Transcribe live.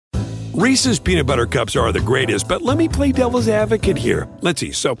Reese's Peanut Butter Cups are the greatest, but let me play devil's advocate here. Let's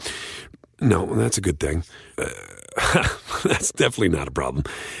see. So, no, that's a good thing. That's definitely not a problem.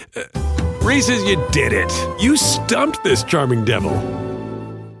 Reese's, you did it. You stumped this charming devil.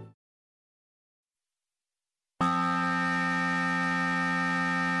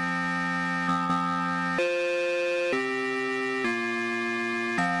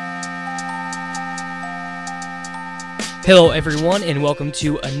 Hello everyone, and welcome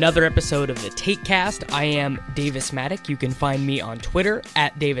to another episode of the TakeCast. I am Davis Maddock. You can find me on Twitter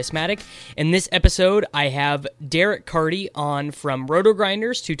at Davis Maddock. In this episode, I have Derek Carty on from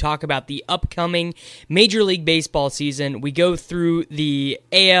RotoGrinders to talk about the upcoming Major League Baseball season. We go through the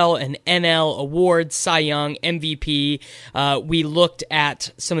AL and NL awards, Cy Young, MVP. We looked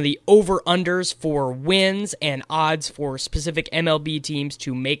at some of the over-unders for wins and odds for specific MLB teams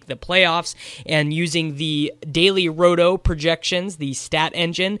to make the playoffs, and using the Daily Roto projections, the stat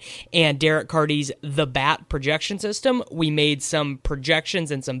engine, and Derek Carty's The Bat projection system. We made some projections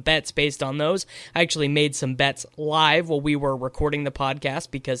and some bets based on those. I actually made some bets live while we were recording the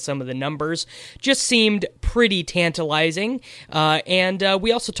podcast because some of the numbers just seemed pretty tantalizing. And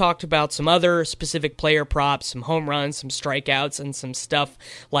we also talked about some other specific player props, some home runs, some strikeouts, and some stuff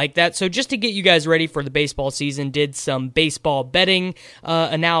like that. So just to get you guys ready for the baseball season, did some baseball betting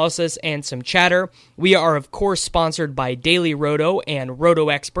analysis and some chatter. We are, of course, sponsored by Daily Roto and Roto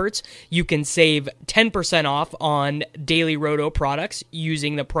Experts. You can save 10% off on Daily Roto products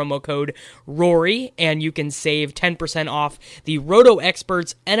using the promo code RORY, and you can save 10% off the Roto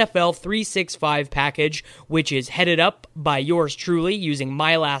Experts NFL 365 package, which is headed up by yours truly using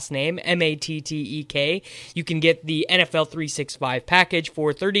my last name, Mattek. You can get the NFL 365 package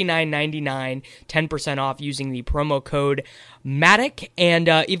for $39.99, 10% off using the promo code Maddock. And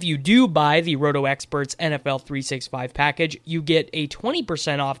if you do buy the Roto Experts NFL 365 package, you get a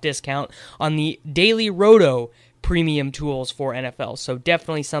 20% off discount on the Daily Roto premium tools for NFL. So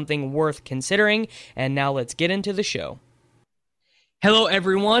definitely something worth considering. And now let's get into the show. Hello,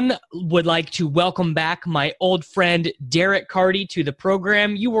 everyone. Would like to welcome back my old friend Derek Carty to the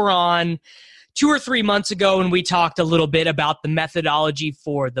program. You were on 2 or 3 months ago, and we talked a little bit about the methodology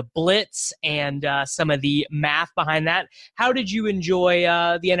for the blitz and some of the math behind that. How did you enjoy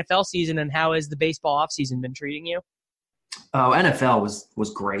the NFL season, and how has the baseball offseason been treating you? Oh, NFL was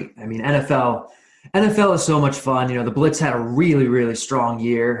great. I mean, NFL is so much fun. You know, the blitz had a really, really strong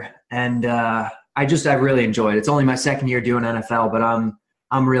year, and I really enjoyed it. It's only my second year doing NFL, but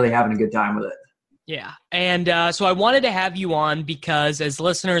I'm really having a good time with it. Yeah, and so I wanted to have you on because, as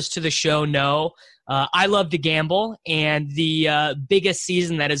listeners to the show know, I love to gamble, and the biggest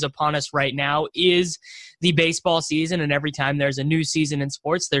season that is upon us right now is the baseball season, and every time there's a new season in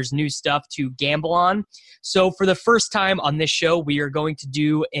sports, there's new stuff to gamble on. So for the first time on this show, we are going to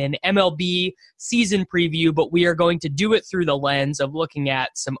do an MLB season preview, but we are going to do it through the lens of looking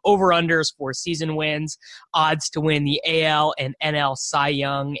at some over-unders for season wins, odds to win the AL and NL Cy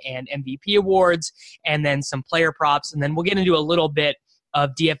Young and MVP awards, and then some player props, and then we'll get into a little bit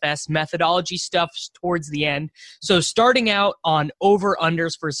of DFS methodology stuff towards the end. So starting out on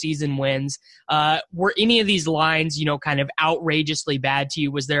over-unders for season wins, were any of these lines, kind of outrageously bad to you?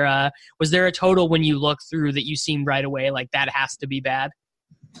 Was there a total when you look through that you seemed right away like that has to be bad?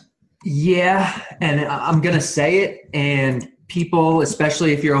 Yeah, and I'm going to say it, and people,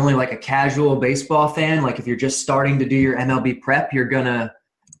 especially if you're only like a casual baseball fan, like if you're just starting to do your MLB prep, you're going to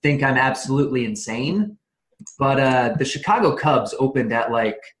think I'm absolutely insane. But the Chicago Cubs opened at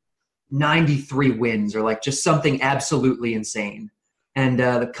like 93 wins or like just something absolutely insane. And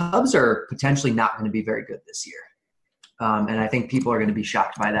the Cubs are potentially not going to be very good this year. And I think people are going to be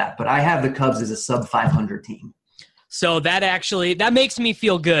shocked by that. But I have the Cubs as a sub-500 team. So that makes me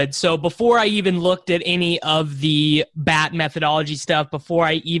feel good. So before I even looked at any of the bat methodology stuff, before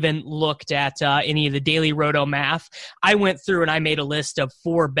I even looked at any of the Daily Roto math, I went through and I made a list of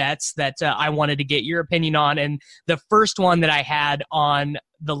 4 bets that I wanted to get your opinion on. And the first one that I had on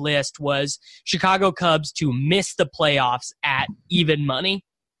the list was Chicago Cubs to miss the playoffs at even money.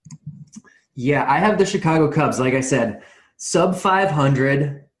 Yeah, I have the Chicago Cubs, like I said,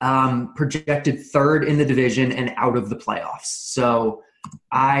 sub-500. Projected third in the division and out of the playoffs. So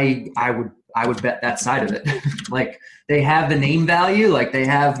I would bet that side of it. Like they have the name value, like they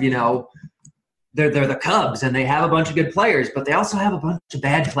have, they're the Cubs and they have a bunch of good players, but they also have a bunch of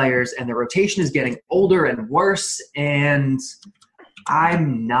bad players and the rotation is getting older and worse. And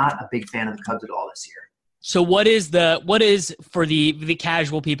I'm not a big fan of the Cubs at all this year. So what is for the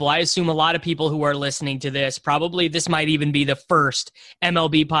casual people? I assume a lot of people who are listening to this, probably this might even be the first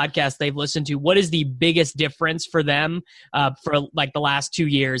MLB podcast they've listened to. What is the biggest difference for them for like the last 2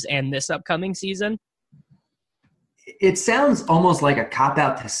 years and this upcoming season? It sounds almost like a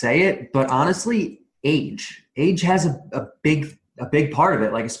cop-out to say it, but honestly, age. Age has a big part of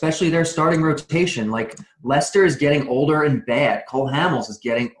it, like especially their starting rotation. Like Lester is getting older and bad. Cole Hamels is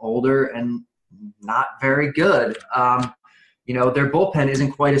getting older and not very good. Their bullpen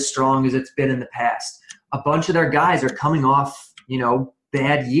isn't quite as strong as it's been in the past. A bunch of their guys are coming off,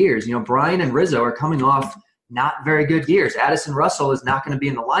 bad years. Brian and Rizzo are coming off not very good years. Addison Russell is not going to be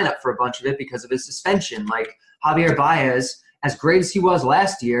in the lineup for a bunch of it because of his suspension. Like Javier Baez, as great as he was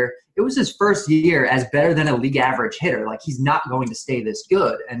last year, it was his first year as better than a league average hitter. Like he's not going to stay this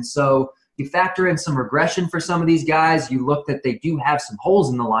good. And so you factor in some regression for some of these guys. You look that they do have some holes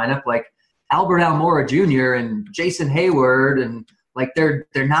in the lineup, like Albert Almora Jr. and Jason Hayward, and like they're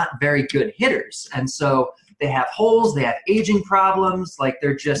not very good hitters. And so they have holes, they have aging problems, like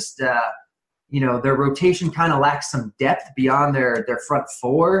they're just their rotation kind of lacks some depth beyond their front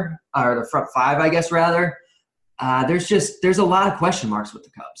four, or the front five, I guess rather. There's a lot of question marks with the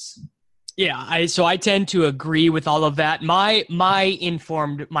Cubs. Yeah, I tend to agree with all of that. My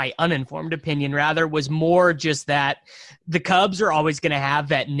uninformed opinion rather was more just that the Cubs are always going to have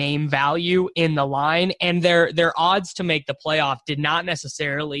that name value in the line, and their odds to make the playoff did not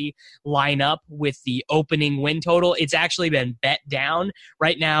necessarily line up with the opening win total. It's actually been bet down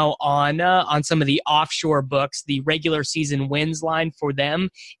right now on some of the offshore books. The regular season wins line for them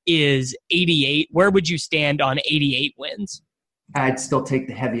is 88. Where would you stand on 88 wins? I'd still take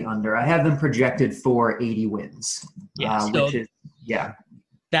the heavy under. I have them projected for 80 wins. Yeah,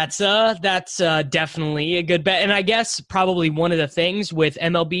 That's definitely a good bet. And I guess probably one of the things with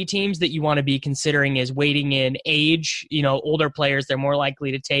MLB teams that you want to be considering is weighting in age. Older players, they're more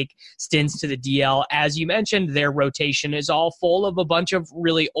likely to take stints to the DL. As you mentioned, their rotation is all full of a bunch of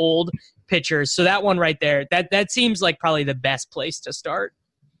really old pitchers. So that one right there, that seems like probably the best place to start.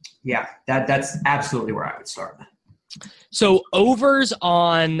 Yeah, that's absolutely where I would start. So overs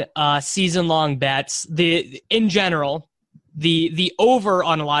on season-long bets, in general, the over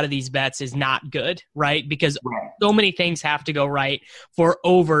on a lot of these bets is not good, right? Because so many things have to go right for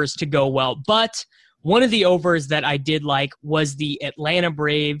overs to go well. But one of the overs that I did like was the Atlanta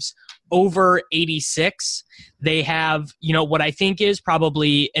Braves over 86. They have, what I think is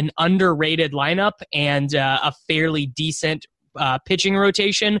probably an underrated lineup and a fairly decent pitching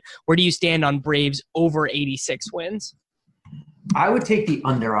rotation. Where do you stand on Braves over 86 wins? I would take the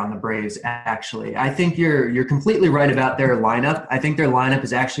under on the Braves, actually. I think you're completely right about their lineup. I think their lineup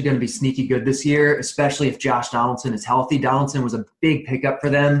is actually going to be sneaky good this year, especially if Josh Donaldson is healthy. Donaldson was a big pickup for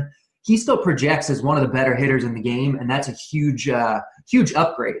them. He still projects as one of the better hitters in the game, and that's a huge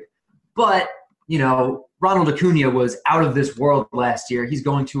upgrade. But, Ronald Acuna was out of this world last year. He's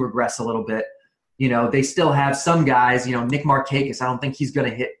going to regress a little bit. They still have some guys, Nick Markakis, I don't think he's going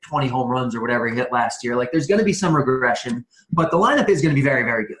to hit 20 home runs or whatever he hit last year. Like, there's going to be some regression, but the lineup is going to be very,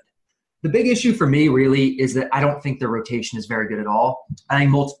 very good. The big issue for me really is that I don't think their rotation is very good at all. I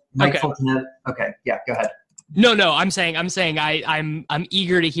think Mike Fulton. Okay, yeah, go ahead. No, I'm saying I'm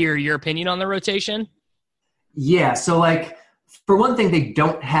eager to hear your opinion on the rotation. Yeah, so like for one thing, they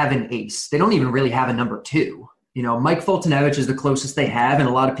don't have an ace. They don't even really have a number two. Mike Fultonevich is the closest they have, and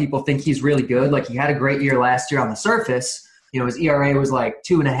a lot of people think he's really good. Like, he had a great year last year on the surface. His ERA was like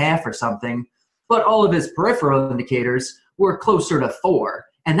 2.5 or something, but all of his peripheral indicators were closer to 4,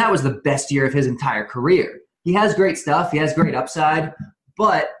 and that was the best year of his entire career. He has great stuff. He has great upside,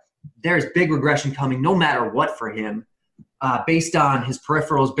 but there's big regression coming no matter what for him based on his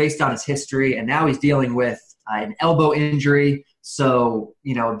peripherals, based on his history, and now he's dealing with an elbow injury. So,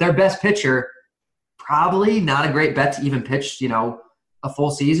 their best pitcher – probably not a great bet to even pitch, a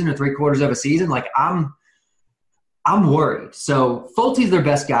full season or 3/4 of a season. Like, I'm worried. So Fult's their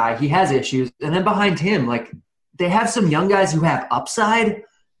best guy. He has issues. And then behind him, like, they have some young guys who have upside,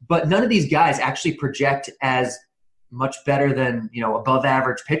 but none of these guys actually project as much better than, above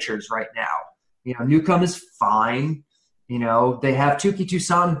average pitchers right now. Newcomb is fine. They have Touki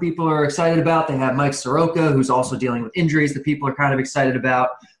Toussaint, who people are excited about. They have Mike Soroka, who's also dealing with injuries that people are kind of excited about.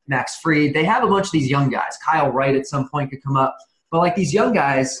 Max Fried. They have a bunch of these young guys. Kyle Wright at some point could come up. But like these young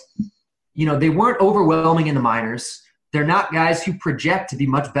guys, they weren't overwhelming in the minors. They're not guys who project to be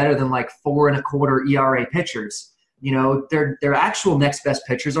much better than like 4.25 ERA pitchers. Their actual next best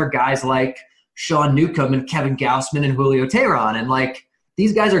pitchers are guys like Sean Newcomb and Kevin Gausman and Julio Teheran. And like,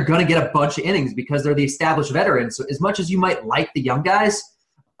 these guys are going to get a bunch of innings because they're the established veterans. So as much as you might like the young guys,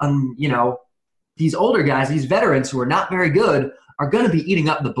 these older guys, these veterans who are not very good, are going to be eating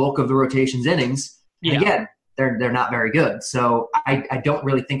up the bulk of the rotation's innings. And again, they're not very good. So I don't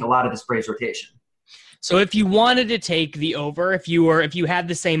really think a lot of this Braves rotation. So if you wanted to take the over, if you had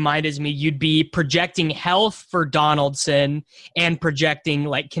the same mind as me, you'd be projecting health for Donaldson and projecting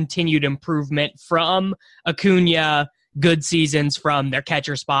like continued improvement from Acuna, good seasons from their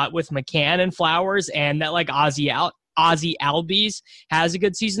catcher spot with McCann and Flowers, and that like Ozzy Albies has a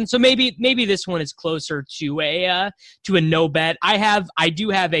good season. So maybe this one is closer to a no bet. I do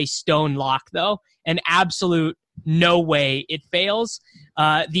have a stone lock though, an absolute no way it fails.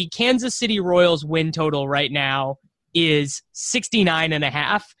 The Kansas City Royals win total right now is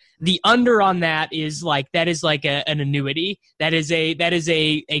 69.5. The under on that is like an annuity. That is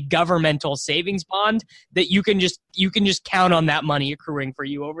a governmental savings bond that you can just count on that money accruing for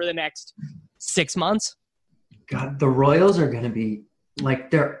you over the next 6 months. God, the Royals are going to be like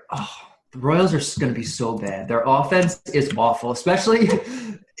the Royals are going to be so bad. Their offense is awful, especially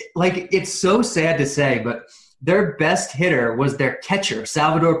like it's so sad to say, but their best hitter was their catcher,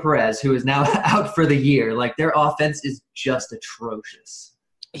 Salvador Perez, who is now out for the year. Like, their offense is just atrocious.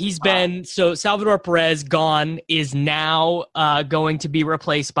 He's been – so Salvador Perez gone is now going to be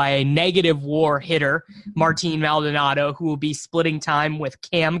replaced by a negative WAR hitter, Martin Maldonado, who will be splitting time with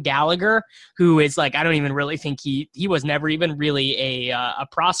Cam Gallagher, who is like – I don't even really think he was never even really a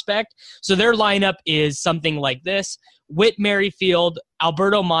prospect. So their lineup is something like this: Whit Merrifield,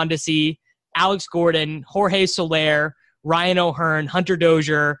 Alberto Mondesi, Alex Gordon, Jorge Soler, Ryan O'Hearn, Hunter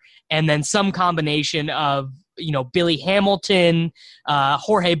Dozier, and then some combination of, Billy Hamilton,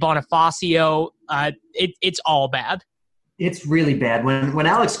 Jorge Bonifacio. It's all bad. It's really bad. When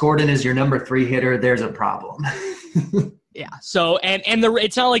Alex Gordon is your number 3 hitter, there's a problem. Yeah. So,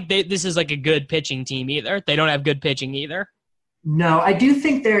 it's not like this is like a good pitching team either. They don't have good pitching either. No, I do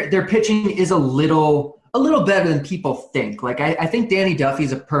think their pitching is a little better than people think. Like, I think Danny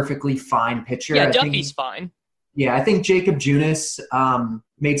Duffy's a perfectly fine pitcher. Yeah, Duffy's fine. Yeah, I think Jacob Junis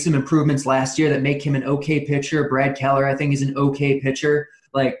made some improvements last year that make him an okay pitcher. Brad Keller, I think, is an okay pitcher.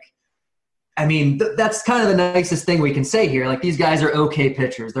 Like, I mean, that's kind of the nicest thing we can say here. Like, these guys are okay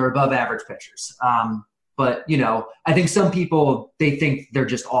pitchers. They're above average pitchers. But, I think some people, they think they're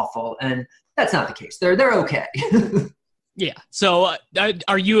just awful, and that's not the case. They're okay. Yeah. So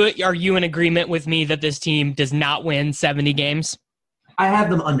are you in agreement with me that this team does not win 70 games? I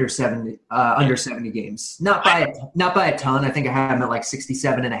have them under 70 games. Not by a ton. I think I have them at like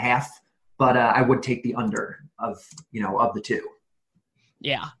 67.5, but I would take the under of the two.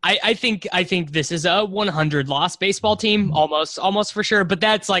 Yeah. I think this is a 100 loss baseball team, almost for sure, but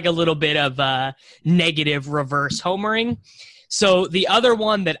that's like a little bit of negative reverse homering. So the other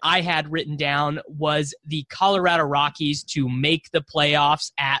one that I had written down was the Colorado Rockies to make the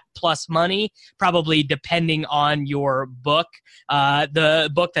playoffs at plus money, probably depending on your book. The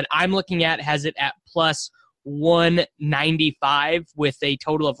book that I'm looking at has it at plus 195 with a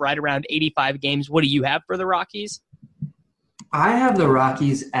total of right around 85 games. What do you have for the Rockies? I have the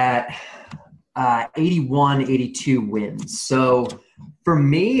Rockies at 81, 82 wins. So for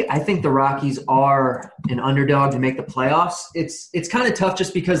me, I think the Rockies are an underdog to make the playoffs. It's kind of tough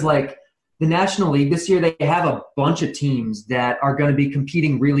just because, like, the National League this year, they have a bunch of teams that are going to be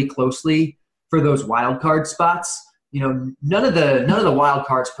competing really closely for those wild card spots. None of the wild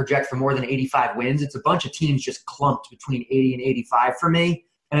cards project for more than 85 wins. It's a bunch of teams just clumped between 80 and 85 for me.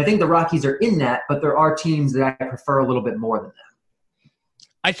 And I think the Rockies are in that, but there are teams that I prefer a little bit more than them.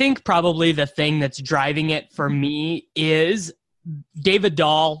 I think probably the thing that's driving it for me is David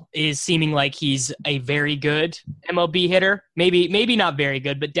Dahl is seeming like he's a very good MLB hitter. Maybe not very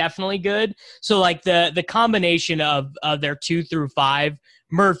good, but definitely good. So like the combination of their 2 through 5,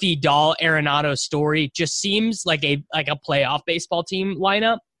 Murphy, Dahl, Arenado, Story just seems like a playoff baseball team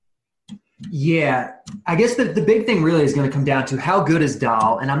lineup. Yeah, I guess the big thing really is going to come down to how good is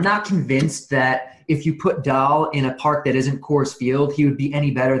Dahl, and I'm not convinced that if you put Dahl in a park that isn't Coors Field, he would be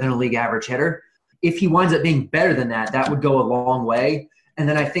any better than a league average hitter. If he winds up being better than that, that would go a long way. And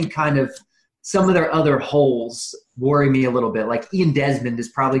then I think kind of some of their other holes worry me a little bit. Like Ian Desmond is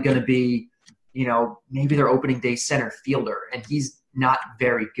probably going to be, maybe their opening day center fielder, and he's not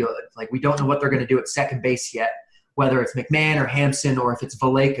very good. Like, we don't know what they're going to do at second base yet, whether it's McMahon or Hampson or if it's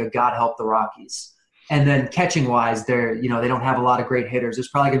Valleca, God help the Rockies. And then catching-wise, they don't have a lot of great hitters. There's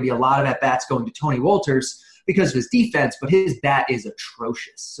probably going to be a lot of at-bats going to Tony Walters because of his defense, but his bat is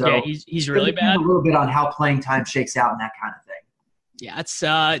atrocious. So yeah, he's really bad. A little bit on how playing time shakes out and that kind of thing. Yeah,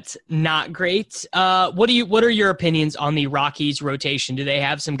 it's not great. What are your opinions on the Rockies rotation? Do they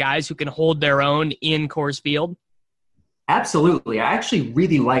have some guys who can hold their own in Coors Field? Absolutely. I actually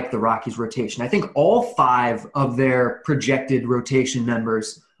really like the Rockies rotation. I think all 5 of their projected rotation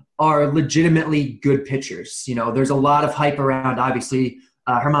members are legitimately good pitchers. You know, there's a lot of hype around, obviously,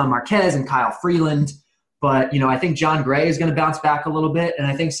 German Marquez and Kyle Freeland. But, you know, I think John Gray is going to bounce back a little bit. And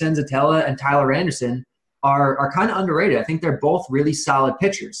I think Senzatella and Tyler Anderson are kind of underrated. I think they're both really solid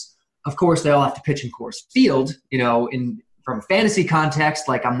pitchers. Of course, they all have to pitch in Coors Field. You know, from fantasy context,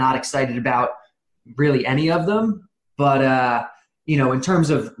 like I'm not excited about really any of them. But, you know, in terms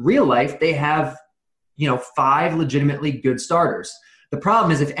of real life, they have, you know, 5 legitimately good starters. The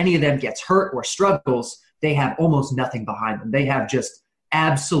problem is if any of them gets hurt or struggles, they have almost nothing behind them. They have just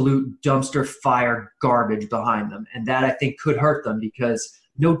absolute dumpster fire garbage behind them. And that, I think, could hurt them because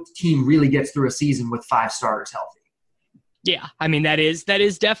no team really gets through a season with 5 starters healthy. Yeah, I mean that is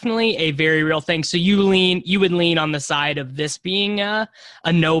definitely a very real thing. So you would lean on the side of this being a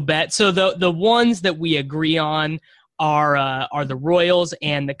no bet. So the ones that we agree on are the Royals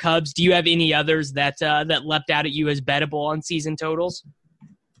and the Cubs. Do you have any others that leapt out at you as bettable on season totals?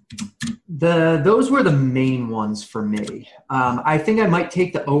 Those were the main ones for me. I think I might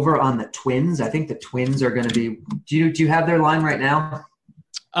take the over on the Twins. I think the Twins are going to be. Do you have their line right now?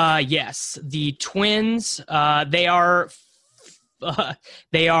 Yes, the Twins. They are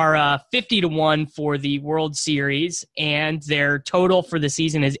 50-1 for the World Series, and their total for the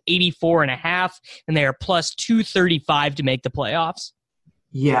season is 84.5, and they are plus 235 to make the playoffs.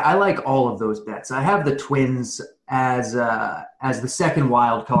 Yeah, I like all of those bets. I have the Twins as the second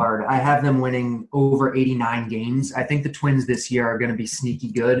wild card. I have them winning over 89 games. I think the Twins this year are going to be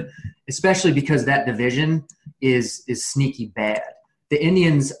sneaky good, especially because that division is sneaky bad. The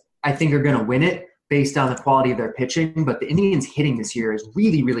Indians, I think, are going to win it based on the quality of their pitching, but the Indians' hitting this year is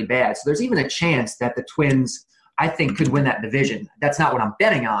really, really bad. So there's even a chance that the Twins, I think, could win that division. That's not what I'm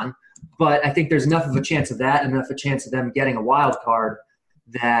betting on, but I think there's enough of a chance of that, enough of a chance of them getting a wild card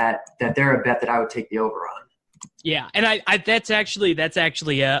that they're a bet that I would take the over on. Yeah, and I that's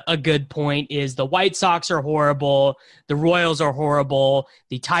actually a good point. Is the White Sox are horrible, the Royals are horrible,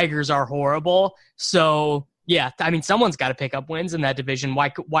 the Tigers are horrible. So yeah, I mean someone's got to pick up wins in that division.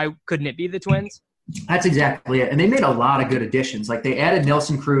 Why couldn't it be the Twins? That's exactly it. And they made a lot of good additions. Like they added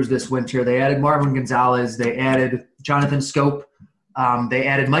Nelson Cruz this winter. They added Marvin Gonzalez. They added Jonathan Scope. They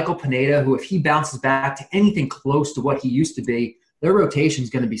added Michael Pineda, who if he bounces back to anything close to what he used to be, their rotation is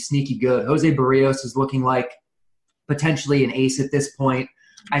going to be sneaky good. Jose Barrios is looking like potentially an ace at this point.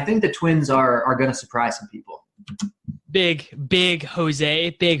 I think the Twins are going to surprise some people. Big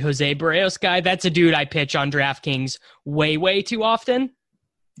Jose Barrios guy. That's a dude I pitch on DraftKings way too often.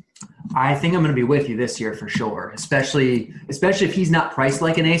 I think I'm going to be with you this year for sure, especially if he's not priced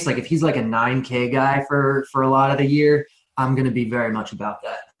like an ace. Like if he's like a 9K guy for a lot of the year, I'm going to be very much about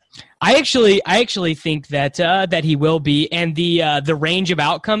that. I actually think that he will be, and the range of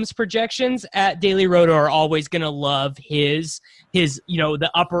outcomes projections at Daily Roto are always going to love his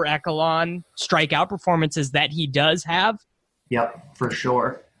the upper echelon strikeout performances that he does have. Yep, for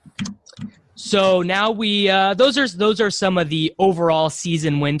sure. So now we those are some of the overall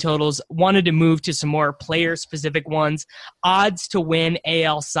season win totals. Wanted to move to some more player specific ones. Odds to win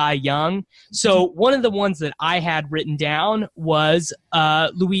AL Cy Young. So one of the ones that I had written down was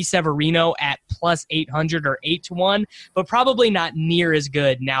Luis Severino at plus 800 or 8-1, but probably not near as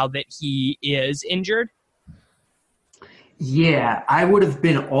good now that he is injured. Yeah, I would have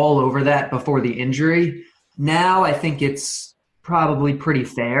been all over that before the injury. Now I think it's probably pretty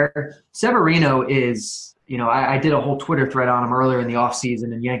fair. Severino is, I did a whole Twitter thread on him earlier in the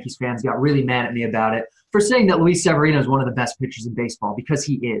offseason, and Yankees fans got really mad at me about it for saying that Luis Severino is one of the best pitchers in baseball, because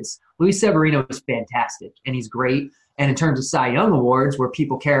he is. Luis Severino is fantastic, and he's great. And in terms of Cy Young awards, where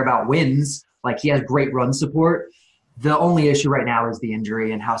people care about wins, like he has great run support, the only issue right now is the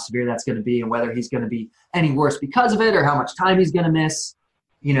injury and how severe that's going to be and whether he's going to be any worse because of it or how much time he's going to miss.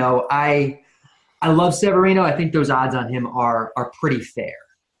 I love Severino. I think those odds on him are pretty fair.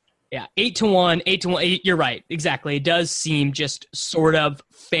 Yeah, 8-1. You're right. Exactly. It does seem just sort of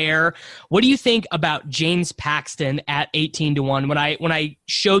fair. What do you think about James Paxton at 18-1? When I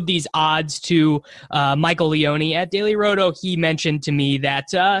showed these odds to Michael Leone at Daily Roto, he mentioned to me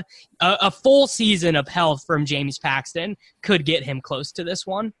that a full season of health from James Paxton could get him close to this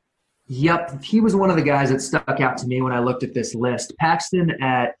one. Yep, he was one of the guys that stuck out to me when I looked at this list. Paxton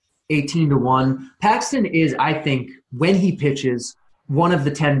at 18-1. Paxton is, I think, when he pitches, one of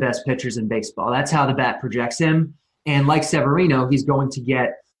the 10 best pitchers in baseball. That's how the bat projects him. And like Severino, he's going to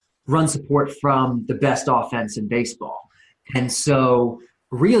get run support from the best offense in baseball. And so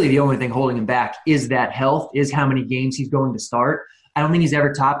really the only thing holding him back is that health, is how many games he's going to start. I don't think he's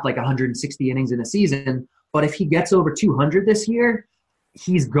ever topped like 160 innings in a season, But if he gets over 200 this year,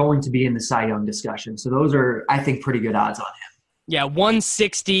 he's going to be in the Cy Young discussion. So those are, I think, pretty good odds on him. Yeah,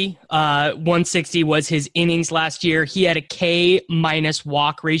 160. 160 was his innings last year. He had a K minus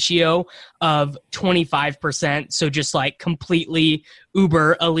walk ratio of 25%. So just like completely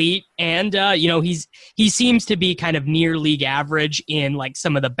uber elite. And, he seems to be kind of near league average in like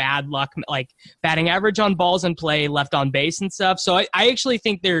some of the bad luck, like batting average on balls in play, left on base and stuff. So I actually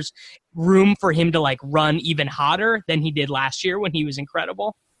think there's room for him to like run even hotter than he did last year when he was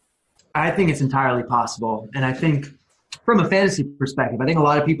incredible. I think it's entirely possible. And I think, from a fantasy perspective, I think a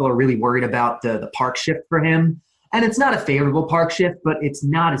lot of people are really worried about the park shift for him. And it's not a favorable park shift, but it's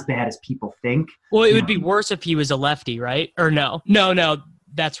not as bad as people think. Well, it would be worse if he was a lefty, right? Or no,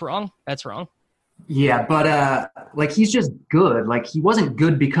 that's wrong. That's wrong. Yeah, but he's just good. Like, he wasn't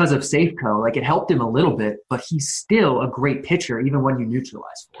good because of Safeco. Like, it helped him a little bit, but he's still a great pitcher even when you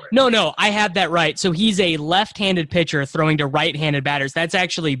neutralize for it. No, I had that right. So he's a left-handed pitcher throwing to right-handed batters. That's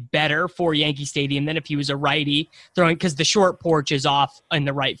actually better for Yankee Stadium than if he was a righty throwing, because the short porch is off in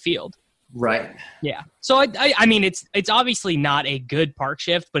the right field. Right. Yeah. So I mean, it's obviously not a good park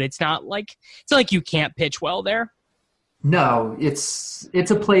shift, but it's not like you can't pitch well there. No, it's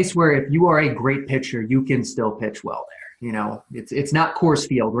a place where if you are a great pitcher, you can still pitch well there. You know, it's not Coors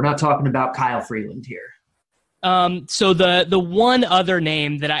Field. We're not talking about Kyle Freeland here. So the one other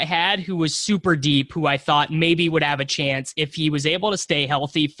name that I had who was super deep, who I thought maybe would have a chance if he was able to stay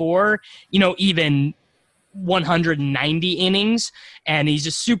healthy for, even 190 innings, and he's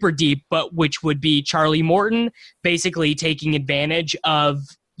just super deep, but which would be Charlie Morton, basically taking advantage of,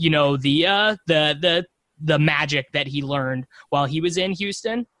 the magic that he learned while he was in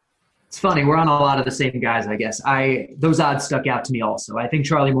Houston. It's funny. We're on a lot of the same guys, I guess. Those odds stuck out to me also. I think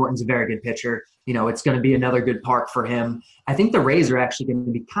Charlie Morton's a very good pitcher. It's going to be another good park for him. I think the Rays are actually going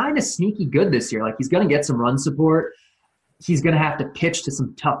to be kind of sneaky good this year. Like, he's going to get some run support. He's going to have to pitch to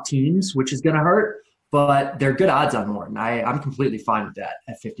some tough teams, which is going to hurt, but they're good odds on Morton. I'm completely fine with that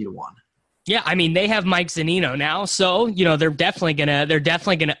at 50-1. Yeah, I mean, they have Mike Zunino now, so they're definitely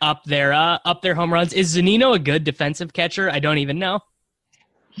gonna up their home runs. Is Zunino a good defensive catcher? I don't even know.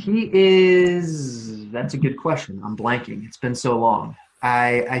 He is. That's a good question. I'm blanking. It's been so long.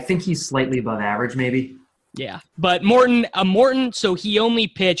 I think he's slightly above average, maybe. Yeah, but Morton. So he only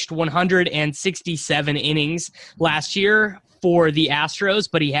pitched 167 innings last year for the Astros,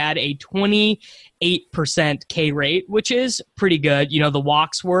 but he had a 28% K rate, which is pretty good. The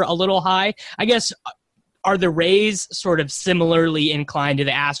walks were a little high. I guess, are the Rays sort of similarly inclined to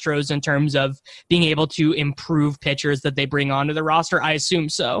the Astros in terms of being able to improve pitchers that they bring onto the roster? I assume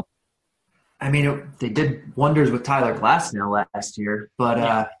so. I mean, they did wonders with Tyler Glasnow last year, but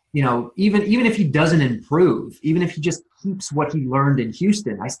yeah. Even if he doesn't improve, even if he just keeps what he learned in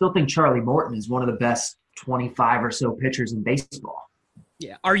Houston, I still think Charlie Morton is one of the best 25 or so pitchers in baseball.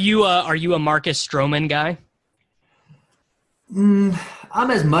 Yeah. Are you a Marcus Stroman guy? I'm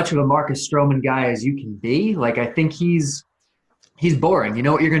as much of a Marcus Stroman guy as you can be. Like, I think he's boring. You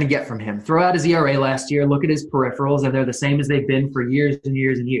know what you're going to get from him. Throw out his ERA last year, look at his peripherals, and they're the same as they've been for years and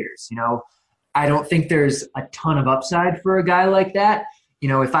years and years. I don't think there's a ton of upside for a guy like that.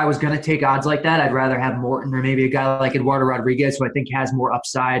 If I was going to take odds like that, I'd rather have Morton or maybe a guy like Eduardo Rodriguez, who I think has more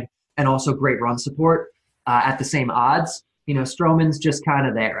upside and also great run support at the same odds. Stroman's just kind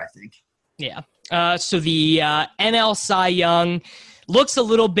of there, I think. Yeah. So the NL Cy Young looks a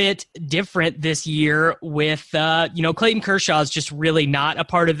little bit different this year with, Clayton Kershaw is just really not a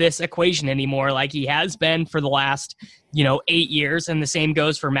part of this equation anymore like he has been for the last, 8 years. And the same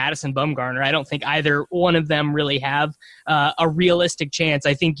goes for Madison Bumgarner. I don't think either one of them really have a realistic chance.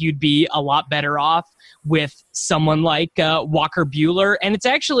 I think you'd be a lot better off with someone like Walker Buehler. And it's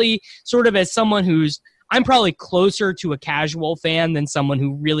actually sort of as someone I'm probably closer to a casual fan than someone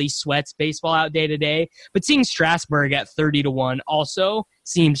who really sweats baseball out day to day. But seeing Strasburg at 30-1 also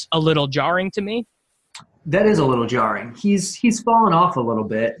seems a little jarring to me. That is a little jarring. He's fallen off a little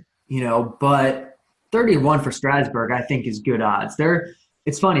bit, but 30-1 for Strasburg, I think, is good odds.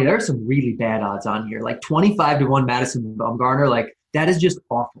 It's funny. There are some really bad odds on here. Like 25-1 Madison Bumgarner, like that is just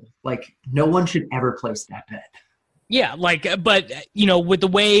awful. Like no one should ever place that bet. Yeah, but with the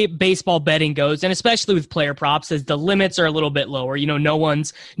way baseball betting goes, and especially with player props, as the limits are a little bit lower, no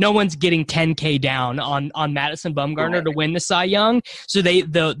one's getting 10K down on Madison Bumgarner right. to win the Cy Young. So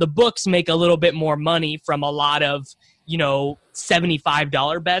the books make a little bit more money from a lot of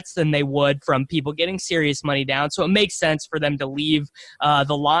 $75 bets than they would from people getting serious money down. So it makes sense for them to leave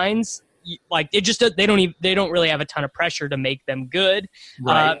the lines like they don't really have a ton of pressure to make them good.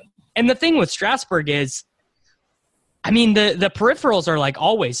 Right. And the thing with Strasburg is, I mean, the peripherals are like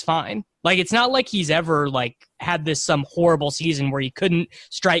always fine. Like, it's not like he's ever like had this some horrible season where he couldn't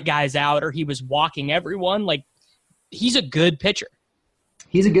strike guys out or he was walking everyone. Like, he's a good pitcher.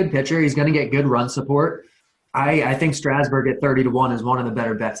 He's a good pitcher. He's going to get good run support. I think Strasburg at 30-1 is one of the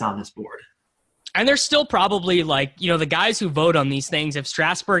better bets on this board. And there's still probably like, the guys who vote on these things, if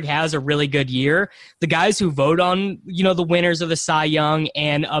Strasburg has a really good year, the guys who vote on, the winners of the Cy Young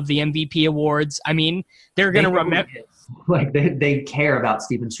and of the MVP awards, I mean, they're going to remember. Like they care about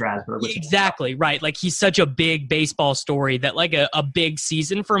Steven Strasburg. Exactly, right. Like he's such a big baseball story that like a big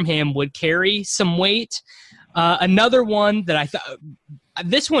season from him would carry some weight. Another one that I thought,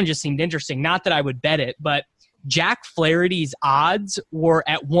 this one just seemed interesting. Not that I would bet it, but Jack Flaherty's odds were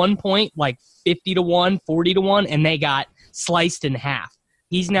at one point like 50-1, 40-1, and they got sliced in half.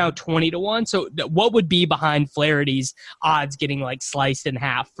 He's now 20-1. So what would be behind Flaherty's odds getting like sliced in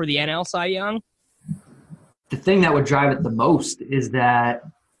half for the NL Cy Young? The thing that would drive it the most is that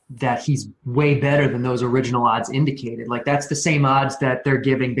he's way better than those original odds indicated. Like that's the same odds that they're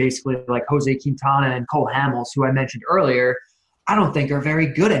giving basically like Jose Quintana and Cole Hamels, who I mentioned earlier, I don't think are very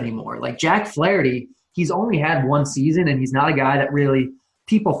good anymore. Like Jack Flaherty, he's only had one season, and he's not a guy that really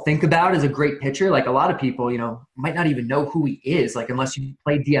people think about as a great pitcher. Like a lot of people, might not even know who he is, like unless you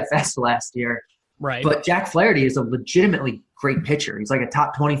played DFS last year. Right. But Jack Flaherty is a legitimately great pitcher. He's like a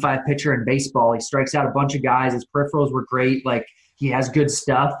top 25 pitcher in baseball. He strikes out a bunch of guys. His peripherals were great. Like he has good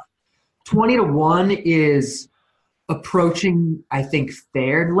stuff. 20-1 is approaching, I think,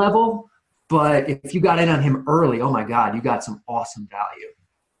 fair level. But if you got in on him early, oh my God, you got some awesome value.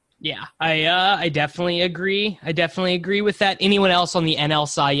 Yeah, I definitely agree. I definitely agree with that. Anyone else on the NL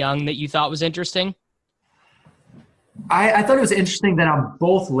Cy Young that you thought was interesting? I thought it was interesting that on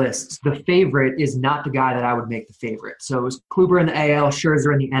both lists, the favorite is not the guy that I would make the favorite. So it was Kluber in the AL,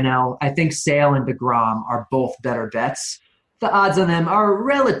 Scherzer in the NL. I think Sale and DeGrom are both better bets. The odds on them are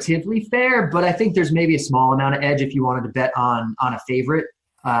relatively fair, but I think there's maybe a small amount of edge if you wanted to bet on a favorite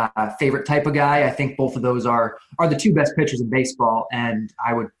type of guy. I think both of those are the two best pitchers in baseball, and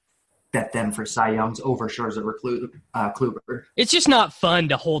I would bet them for Cy Youngs over Scherzer or Kluber. It's just not fun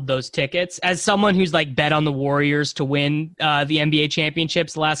to hold those tickets. As someone who's like bet on the Warriors to win the NBA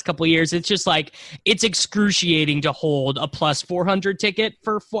championships the last couple of years, it's just like it's excruciating to hold a plus 400 ticket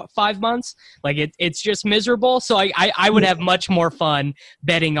for 5 months. Like it's just miserable. So I would have much more fun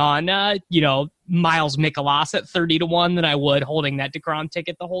betting on Miles Mikolas at 30-1 than I would holding that DeGrom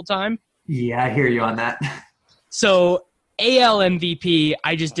ticket the whole time. Yeah, I hear you on that. So AL MVP,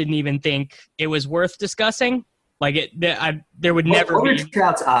 I just didn't even think it was worth discussing. Like there would never be. What are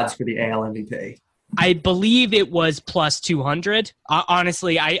Trout's odds for the AL MVP? I believe it was plus 200.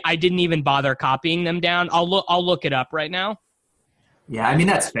 Honestly, I didn't even bother copying them down. I'll look it up right now. Yeah, I mean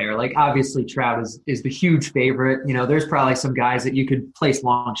that's fair. Like obviously Trout is the huge favorite. There's probably some guys that you could place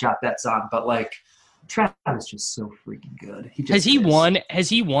long shot bets on, but like Trout is just so freaking good. Has he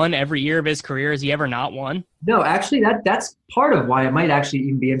won every year of his career? Has he ever not won? No, actually that's part of why it might actually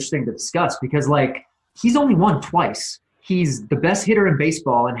even be interesting to discuss, because like he's only won twice. He's the best hitter in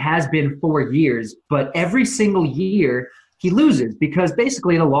baseball and has been for years, but every single year he loses because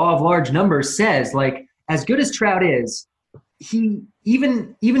basically the law of large numbers says like as good as Trout is, he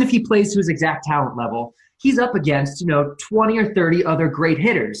even if he plays to his exact talent level, he's up against 20 or 30 other great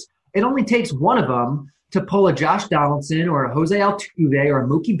hitters. It only takes one of them to pull a Josh Donaldson or a Jose Altuve or a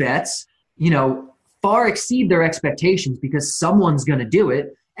Mookie Betts, far exceed their expectations because someone's going to do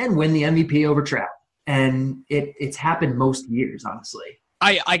it and win the MVP over Trout. And it's happened most years, honestly.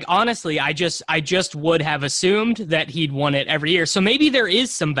 I just would have assumed that he'd won it every year. So maybe there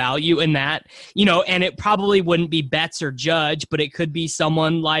is some value in that, and it probably wouldn't be Betts or Judge, but it could be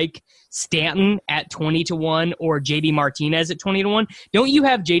someone like Stanton at 20-1 or JD Martinez at 20-1. Don't you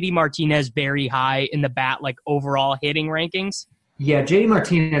have JD Martinez very high in the bat, like overall hitting rankings? Yeah, JD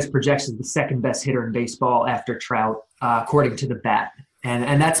Martinez projects as the second best hitter in baseball after Trout, according to the bat.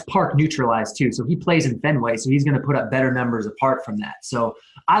 And that's park neutralized too. So he plays in Fenway, so he's going to put up better numbers apart from that. So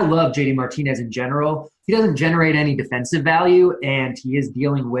I love JD Martinez in general. He doesn't generate any defensive value, and he is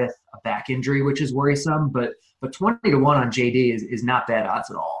dealing with a back injury, which is worrisome. But 20-1 on JD is not bad odds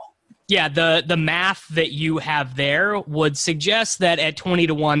at all. Yeah, the math that you have there would suggest that at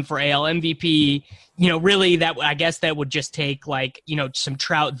 20-1 for AL MVP, really that I guess that would just take like, some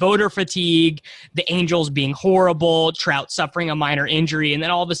Trout voter fatigue, the Angels being horrible, Trout suffering a minor injury, and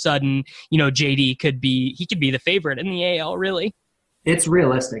then all of a sudden, JD could be the favorite in the AL, really. It's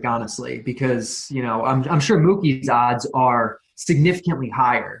realistic, honestly, because, I'm sure Mookie's odds are significantly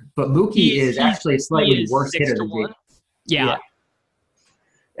higher, but Mookie is actually a slightly worse hitter than JD. Yeah.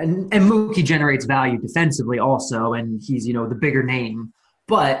 And Mookie generates value defensively also, and he's, the bigger name.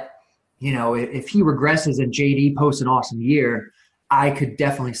 But if he regresses and JD posts an awesome year, I could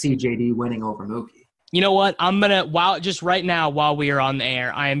definitely see JD winning over Mookie. You know what? Just right now while we are on the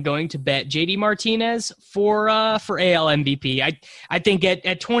air, I am going to bet JD Martinez for AL MVP. I think at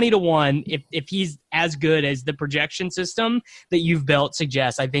 20-1, if he's as good as the projection system that you've built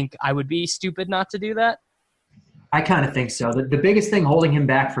suggests, I think I would be stupid not to do that. I kind of think so. The biggest thing holding him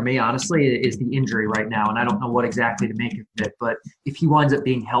back for me, honestly, is the injury right now, and I don't know what exactly to make of it, but if he winds up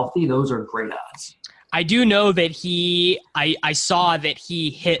being healthy, those are great odds. I do know that I saw that he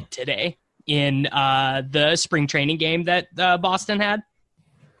hit today in the spring training game that Boston had.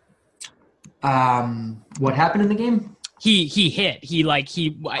 What happened in the game? He hit.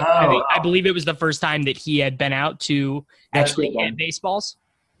 I believe it was the first time that he had been out to actually hit baseballs.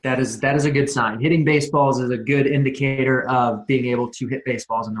 That is a good sign. Hitting baseballs is a good indicator of being able to hit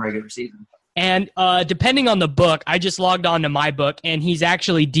baseballs in the regular season. And depending on the book, I just logged on to my book, and he's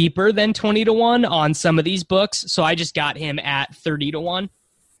actually deeper than 20-1 on some of these books. So I just got him at 30-1.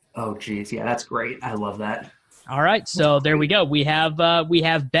 Oh, geez. Yeah, that's great. I love that. All right. So there we go. We have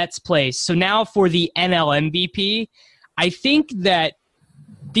bets placed. So now for the NL MVP, I think that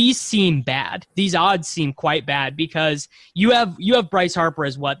these seem bad. These odds seem quite bad because you have Bryce Harper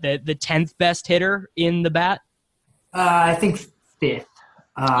as what, the 10th best hitter in the bat? I think 5th.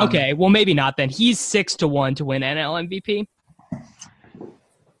 Okay. Well, maybe not then. He's 6-1 to win NL MVP.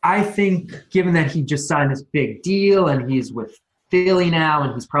 I think given that he just signed this big deal and he's with Philly now,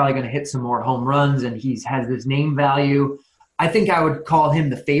 and he's probably going to hit some more home runs, and has this name value, I think I would call him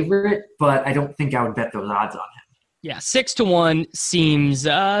the favorite, but I don't think I would bet those odds on him. Yeah, 6-1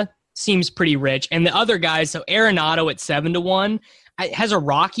 seems pretty rich. And the other guys, so Arenado at 7-1. Has a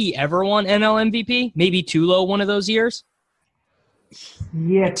Rocky ever won NL MVP? Maybe Tulo one of those years?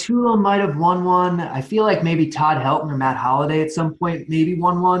 Yeah, Tulo might have won one. I feel like maybe Todd Helton or Matt Holliday at some point maybe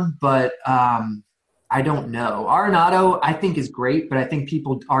won one, but I don't know. Arenado, I think, is great, but I think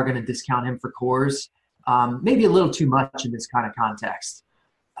people are going to discount him for Coors. Maybe a little too much in this kind of context.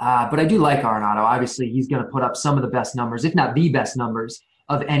 But I do like Arenado. Obviously, he's going to put up some of the best numbers, if not the best numbers,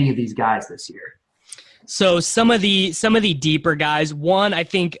 of any of these guys this year. So some of the deeper guys. One, I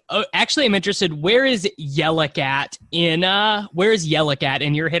think. Actually, I'm interested. Where is Yelich at in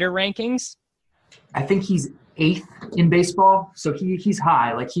your hitter rankings? I think he's 8th in baseball, so he's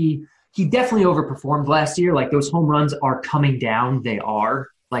high. Like he definitely overperformed last year. Like those home runs are coming down.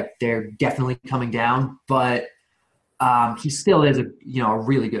 They're definitely coming down, but he still is a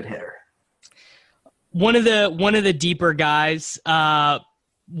really good hitter. One of the deeper guys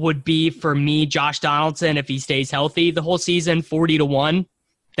would be for me Josh Donaldson if he stays healthy the whole season, 40-1.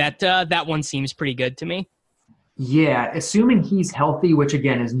 That one seems pretty good to me. Yeah, assuming he's healthy, which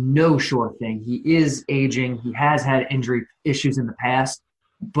again is no sure thing. He is aging. He has had injury issues in the past.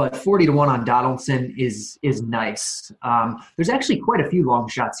 But 40-1 on Donaldson is nice. There's actually quite a few long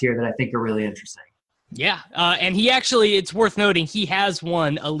shots here that I think are really interesting. Yeah, and he actually, it's worth noting, he has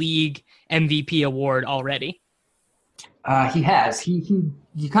won a league MVP award already. He has.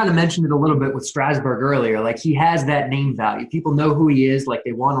 You kind of mentioned it a little bit with Strasburg earlier. Like he has that name value. People know who he is. Like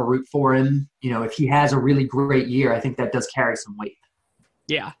they want to root for him. If he has a really great year, I think that does carry some weight.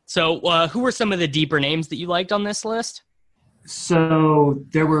 Yeah. So who were some of the deeper names that you liked on this list? So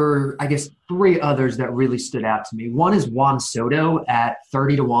there were, I guess, 3 others that really stood out to me. One is Juan Soto at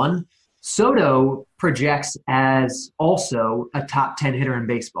 30-1. Soto projects as also a top 10 hitter in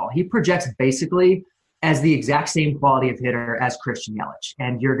baseball. He projects basically as the exact same quality of hitter as Christian Yelich,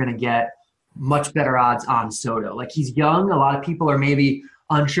 and you're going to get much better odds on Soto. Like he's young. A lot of people are maybe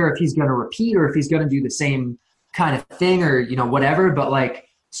unsure if he's going to repeat or if he's going to do the same kind of thing or, whatever, but like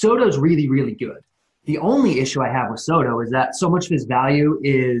Soto's really, really good. The only issue I have with Soto is that so much of his value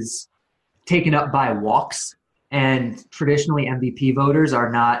is taken up by walks, and traditionally MVP voters are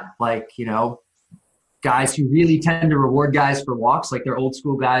not guys who really tend to reward guys for walks. Like they're old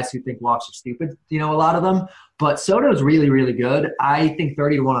school guys who think walks are stupid, a lot of them. But Soto's really, really good. I think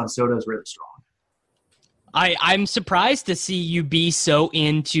 30-1 on Soto is really strong. I'm surprised to see you be so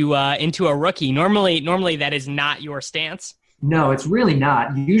into a rookie. Normally that is not your stance. No, it's really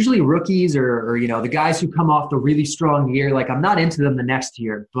not. Usually rookies or the guys who come off the really strong year, like I'm not into them the next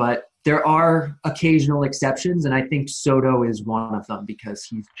year, but there are occasional exceptions, and I think Soto is one of them because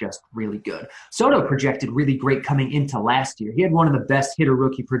he's just really good. Soto projected really great coming into last year. He had one of the best hitter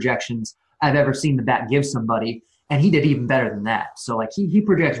rookie projections I've ever seen the bat give somebody, and he did even better than that. So like he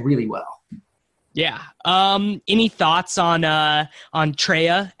projects really well. Yeah. Any thoughts on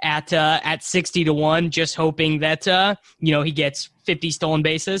Treya at 60-1? Just hoping that he gets 50 stolen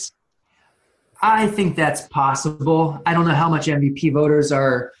bases. I think that's possible. I don't know how much MVP voters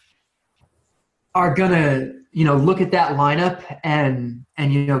are are gonna, look at that lineup and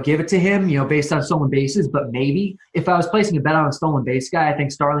give it to him, based on stolen bases. But maybe if I was placing a bet on a stolen base guy, I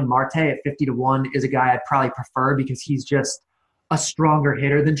think Starling Marte at 50-1 is a guy I'd probably prefer because he's just a stronger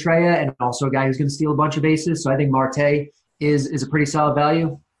hitter than Treya and also a guy who's going to steal a bunch of bases. So I think Marte is a pretty solid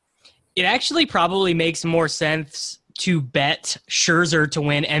value. It actually probably makes more sense to bet Scherzer to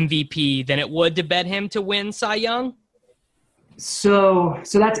win MVP than it would to bet him to win Cy Young. So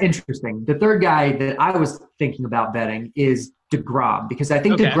that's interesting. The third guy that I was thinking about betting is DeGrom because I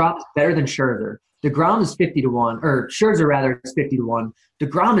think DeGrom is better than Scherzer. DeGrom is 50-1, or Scherzer rather is 50-1.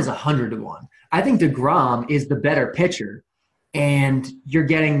 DeGrom is 100-1. I think DeGrom is the better pitcher, and you're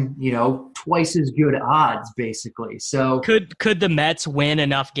getting twice as good odds basically. So could the Mets win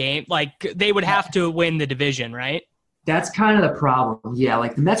enough games? Like they would have to win the division, right? That's kind of the problem. Yeah,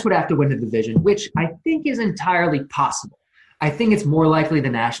 like the Mets would have to win the division, which I think is entirely possible. I think it's more likely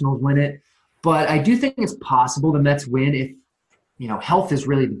the Nationals win it, but I do think it's possible the Mets win if, health is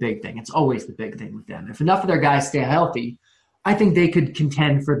really the big thing. It's always the big thing with them. If enough of their guys stay healthy, I think they could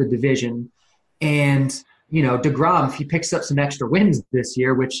contend for the division. And, DeGrom, if he picks up some extra wins this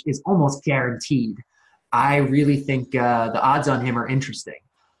year, which is almost guaranteed, I really think the odds on him are interesting.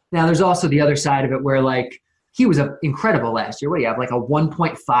 Now, there's also the other side of it where, he was incredible last year. What do you have, like a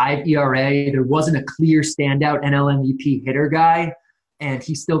 1.5 ERA? There wasn't a clear standout NL MVP hitter guy, and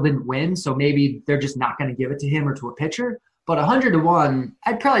he still didn't win. So maybe they're just not going to give it to him or to a pitcher. But 100-1,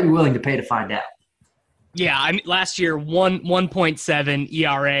 I'd probably be willing to pay to find out. Yeah, I mean, last year 1.7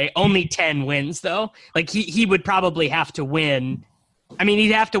 ERA, only 10 wins though. Like he would probably have to win. I mean,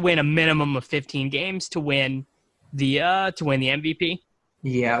 he'd have to win a minimum of 15 games to win the MVP.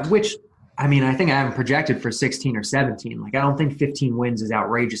 Yeah, which. I mean, I think I have him projected for 16 or 17. I don't think 15 wins is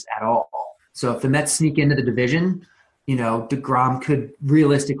outrageous at all. So if the Mets sneak into the division, DeGrom could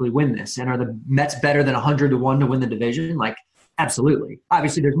realistically win this. And are the Mets better than 100-1 to win the division? Absolutely.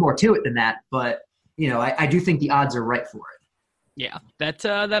 Obviously, there's more to it than that. But, I do think the odds are right for it. Yeah,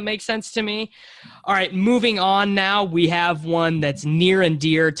 that makes sense to me. All right, moving on now. We have one that's near and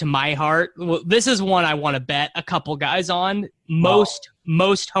dear to my heart. Well, this is one I want to bet a couple guys on.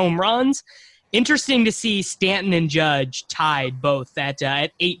 Most home runs. Interesting to see Stanton and Judge tied both at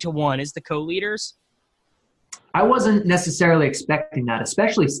 8-1 as the co-leaders. I wasn't necessarily expecting that,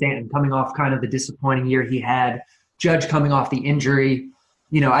 especially Stanton coming off kind of the disappointing year he had, Judge coming off the injury.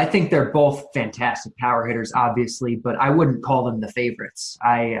 I think they're both fantastic power hitters, obviously, but I wouldn't call them the favorites.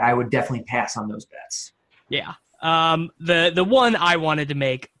 I would definitely pass on those bets. Yeah. The one I wanted to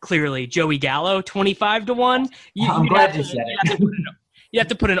make clearly, Joey Gallo, 25-1. I'm glad you said it. You have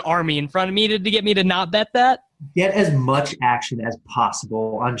to put an army in front of me to get me to not bet that. Get as much action as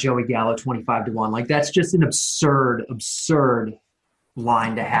possible on Joey Gallo, 25-1. That's just an absurd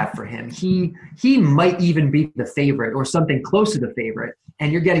line to have for him. He might even be the favorite or something close to the favorite,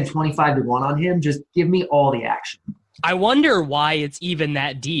 and you're getting 25-1 on him. Just give me all the action. I wonder why it's even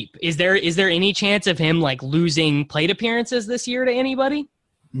that deep. Is there any chance of him losing plate appearances this year to anybody?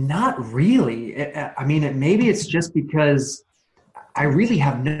 Not really. Maybe it's just because I really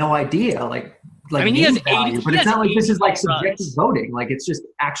have no idea. He has 80, but it's not like this is subjective voting. It's just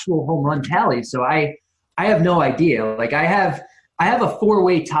actual home run tally. So I have no idea. I have a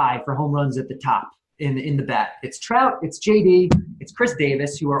four-way tie for home runs at the top in the bet. It's Trout, it's JD, it's Chris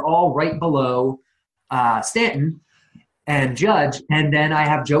Davis, who are all right below Stanton and Judge, and then I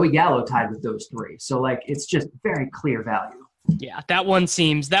have Joey Gallo tied with those three. So it's just very clear value. Yeah, that one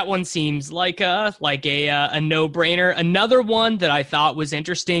seems like a no-brainer. Another one that I thought was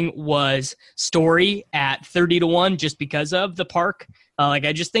interesting was Story at 30-1, just because of the park.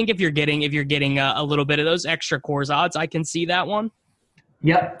 I just think if you're getting a little bit of those extra cores odds, I can see that one.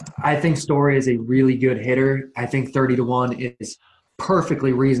 Yep, I think Story is a really good hitter. I think 30-1 is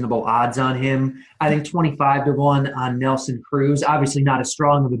perfectly reasonable odds on him. I think 25-1 on Nelson Cruz, obviously not as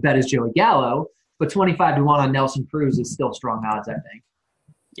strong of a bet as Joey Gallo, but 25-1 on Nelson Cruz is still strong odds, I think.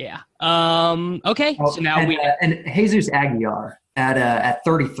 Yeah. Okay. So now and Jesus Aguilar at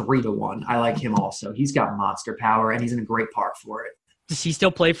 33-1. I like him also. He's got monster power, and he's in a great park for it. Does he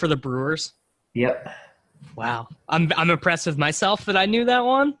still play for the Brewers? Yep. Wow. I'm impressed with myself that I knew that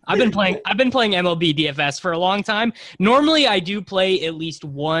one. I've been playing MLB DFS for a long time. Normally I do play at least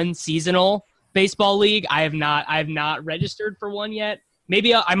one seasonal baseball league. I have not registered for one yet.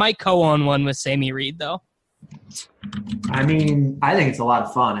 Maybe I might co-own one with Sammy Reed though. I think it's a lot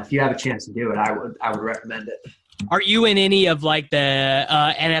of fun. If you have a chance to do it, I would recommend it. Are you in any of the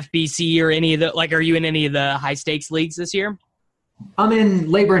NFBC or any of the are you in any of the high stakes leagues this year? I'm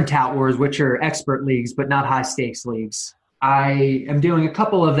in Labor and Tout Wars, which are expert leagues, but not high stakes leagues. I am doing a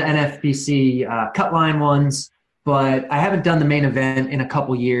couple of the NFBC cut line ones, but I haven't done the main event in a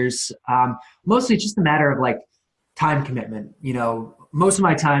couple years. Mostly it's just a matter of like time commitment. You know, most of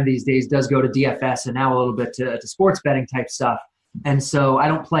my time these days does go to DFS and now a little bit to sports betting type stuff. And so I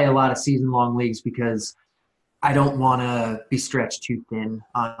don't play a lot of season-long leagues because I don't want to be stretched too thin,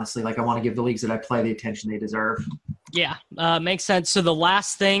 honestly. Like, I want to give the leagues that I play the attention they deserve. Yeah, makes sense. So the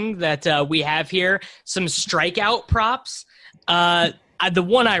last thing that we have here, some strikeout props. The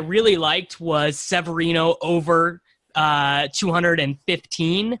one I really liked was Severino over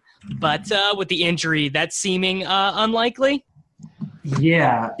 215, but with the injury, that's seeming unlikely.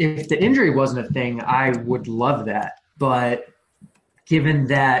 Yeah, if the injury wasn't a thing, I would love that. But given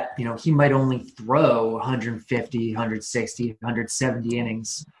that, you know, he might only throw 150, 160, 170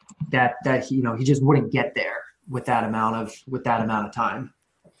 innings, that you know, he just wouldn't get there with that amount of time.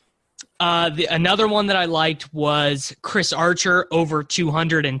 Another one that I liked was Chris Archer over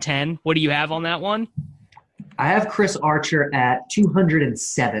 210. What do you have on that one? I have Chris Archer at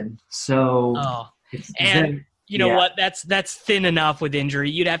 207. So you know what? That's thin enough with injury.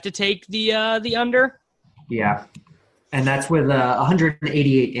 You'd have to take the under. Yeah. And that's with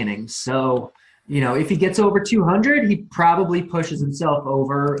 188 innings. So, you know, if he gets over 200, he probably pushes himself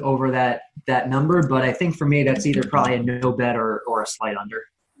over that number. But I think for me, that's either probably a no bet or a slight under.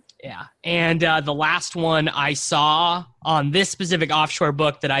 Yeah. And the last one I saw on this specific offshore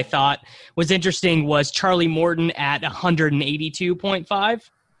book that I thought was interesting was Charlie Morton at 182.5.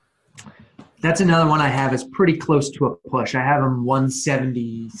 That's another one I have is pretty close to a push. I have him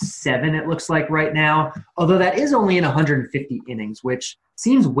 177, it looks like right now, although that is only in 150 innings, which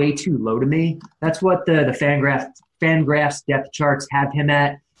seems way too low to me. That's what the Fangraphs depth charts have him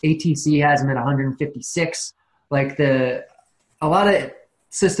at. ATC has him at 156. Like a lot of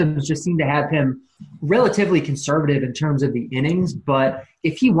systems just seem to have him relatively conservative in terms of the innings, but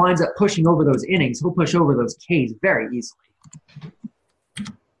if he winds up pushing over those innings, he'll push over those Ks very easily.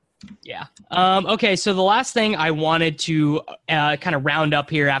 Yeah. Okay, so the last thing I wanted to kind of round up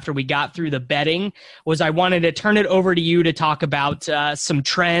here after we got through the betting was I wanted to turn it over to you to talk about some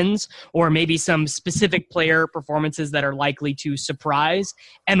trends or maybe some specific player performances that are likely to surprise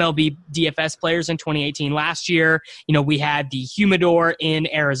MLB DFS players in 2018. Last year, you know, we had the Humidor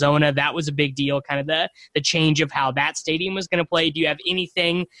in Arizona. That was a big deal, kind of the change of how that stadium was going to play. Do you have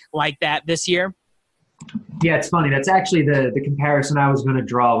anything like that this year? Yeah, it's funny. That's actually the comparison I was going to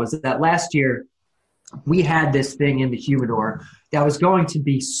draw was that last year we had this thing in the Humidor that was going to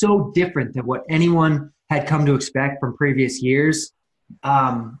be so different than what anyone had come to expect from previous years.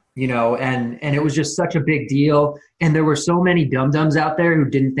 You know, and it was just such a big deal. And there were so many dum-dums out there who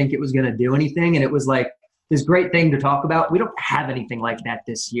didn't think it was going to do anything. And it was like this great thing to talk about. We don't have anything like that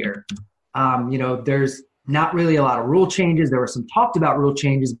this year. You know, there's not really a lot of rule changes. There were some talked about rule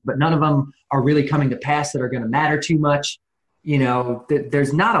changes, but none of them are really coming to pass that are going to matter too much. You know,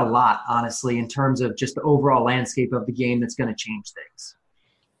 there's not a lot, honestly, in terms of just the overall landscape of the game that's going to change things.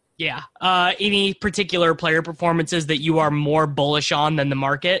 Yeah. Any particular player performances that you are more bullish on than the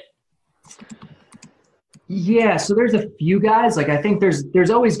market? Yeah, so there's a few guys. Like, I think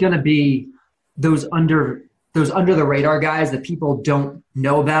there's always going to be those under the radar guys that people don't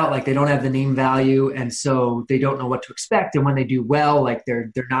know about, like they don't have the name value, and so they don't know what to expect. And when they do well, like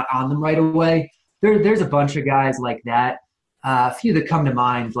they're not on them right away. There's a bunch of guys like that. A few that come to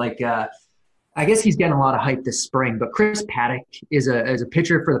mind, like I guess he's getting a lot of hype this spring, but Chris Paddock is a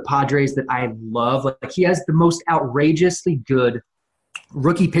pitcher for the Padres that I love. Like he has the most outrageously good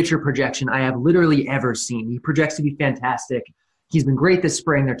rookie pitcher projection I have literally ever seen. He projects to be fantastic. He's been great this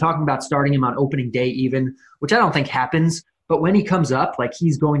spring. They're talking about starting him on opening day even, which I don't think happens. But when he comes up, like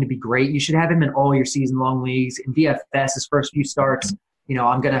he's going to be great. You should have him in all your season-long leagues. In DFS, his first few starts, you know,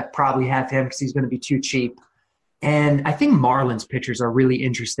 I'm going to probably have him because he's going to be too cheap. And I think Marlins pitchers are really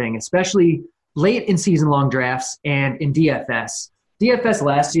interesting, especially late in season-long drafts and in DFS. DFS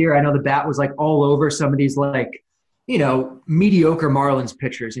last year, I know the bat was like all over some of these like, you know, mediocre Marlins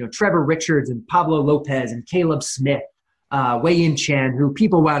pitchers, you know, Trevor Richards and Pablo Lopez and Caleb Smith. Wei-Yin Chen, who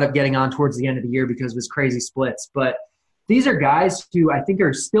people wound up getting on towards the end of the year because of his crazy splits. But these are guys who I think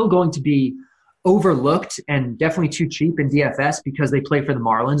are still going to be overlooked and definitely too cheap in DFS because they play for the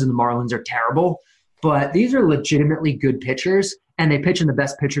Marlins, and the Marlins are terrible. But these are legitimately good pitchers, and they pitch in the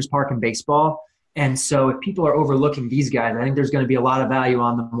best pitchers park in baseball. And so if people are overlooking these guys, I think there's going to be a lot of value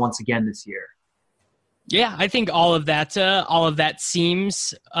on them once again this year. Yeah, I think all of that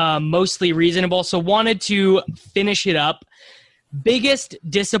seems mostly reasonable. So wanted to finish it up biggest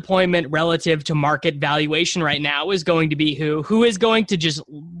disappointment relative to market valuation right now is going to be who is going to just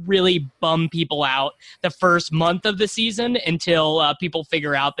really bum people out the first month of the season until people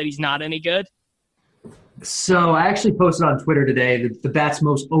figure out that he's not any good? So I actually posted on Twitter today the Bats'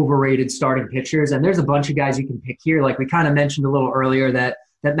 most overrated starting pitchers, and there's a bunch of guys you can pick here. Like we kind of mentioned a little earlier that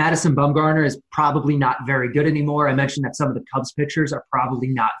Madison Bumgarner is probably not very good anymore. I mentioned that some of the Cubs pitchers are probably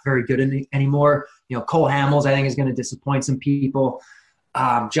not very good anymore. Cole Hamels, I think, is going to disappoint some people.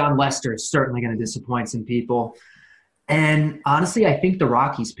 John Lester is certainly going to disappoint some people. And honestly, I think the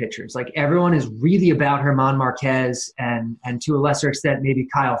Rockies pitchers, like everyone is really about German Marquez and to a lesser extent maybe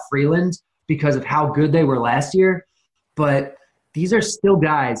Kyle Freeland because of how good they were last year. But these are still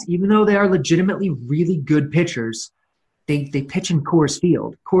guys, even though they are legitimately really good pitchers, they pitch in Coors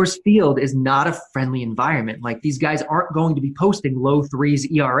Field. Coors Field is not a friendly environment. Like these guys aren't going to be posting low threes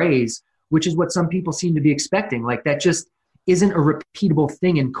ERAs, which is what some people seem to be expecting. Like that just isn't a repeatable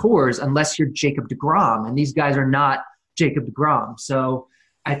thing in Coors unless you're Jacob deGrom, and these guys are not Jacob deGrom. So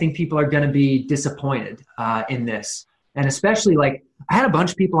I think people are going to be disappointed in this. And especially like I had a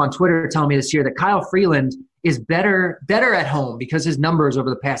bunch of people on Twitter telling me this year that Kyle Freeland is better at home because his numbers over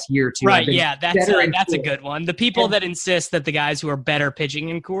the past year or two. Right, yeah, that's a good one. The people that insist that the guys who are better pitching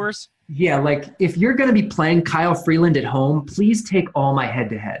in Coors. Yeah, like if you're going to be playing Kyle Freeland at home, please take all my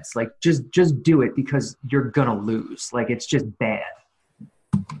head-to-heads. Like just do it because you're going to lose. Like it's just bad.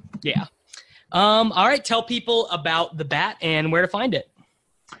 Yeah. All right, tell people about the Bat and where to find it.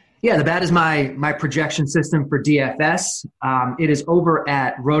 Yeah, the Bat is my projection system for DFS. It is over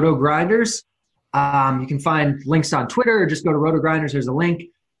at Roto Grinders. You can find links on Twitter or just go to Roto Grinders. There's a link.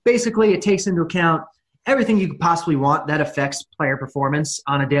 Basically, it takes into account everything you could possibly want that affects player performance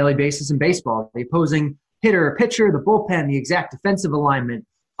on a daily basis in baseball. The opposing hitter or pitcher, the bullpen, the exact defensive alignment,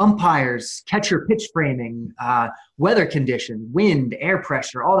 umpires, catcher pitch framing, weather condition, wind, air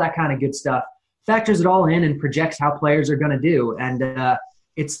pressure, all that kind of good stuff. Factors it all in and projects how players are going to do. And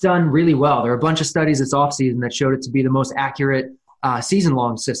it's done really well. There are a bunch of studies this offseason that showed it to be the most accurate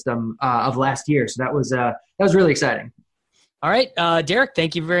season-long system of last year. So that was really exciting. All right, Derek,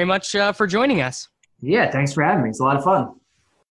 thank you very much for joining us. Yeah, thanks for having me. It's a lot of fun.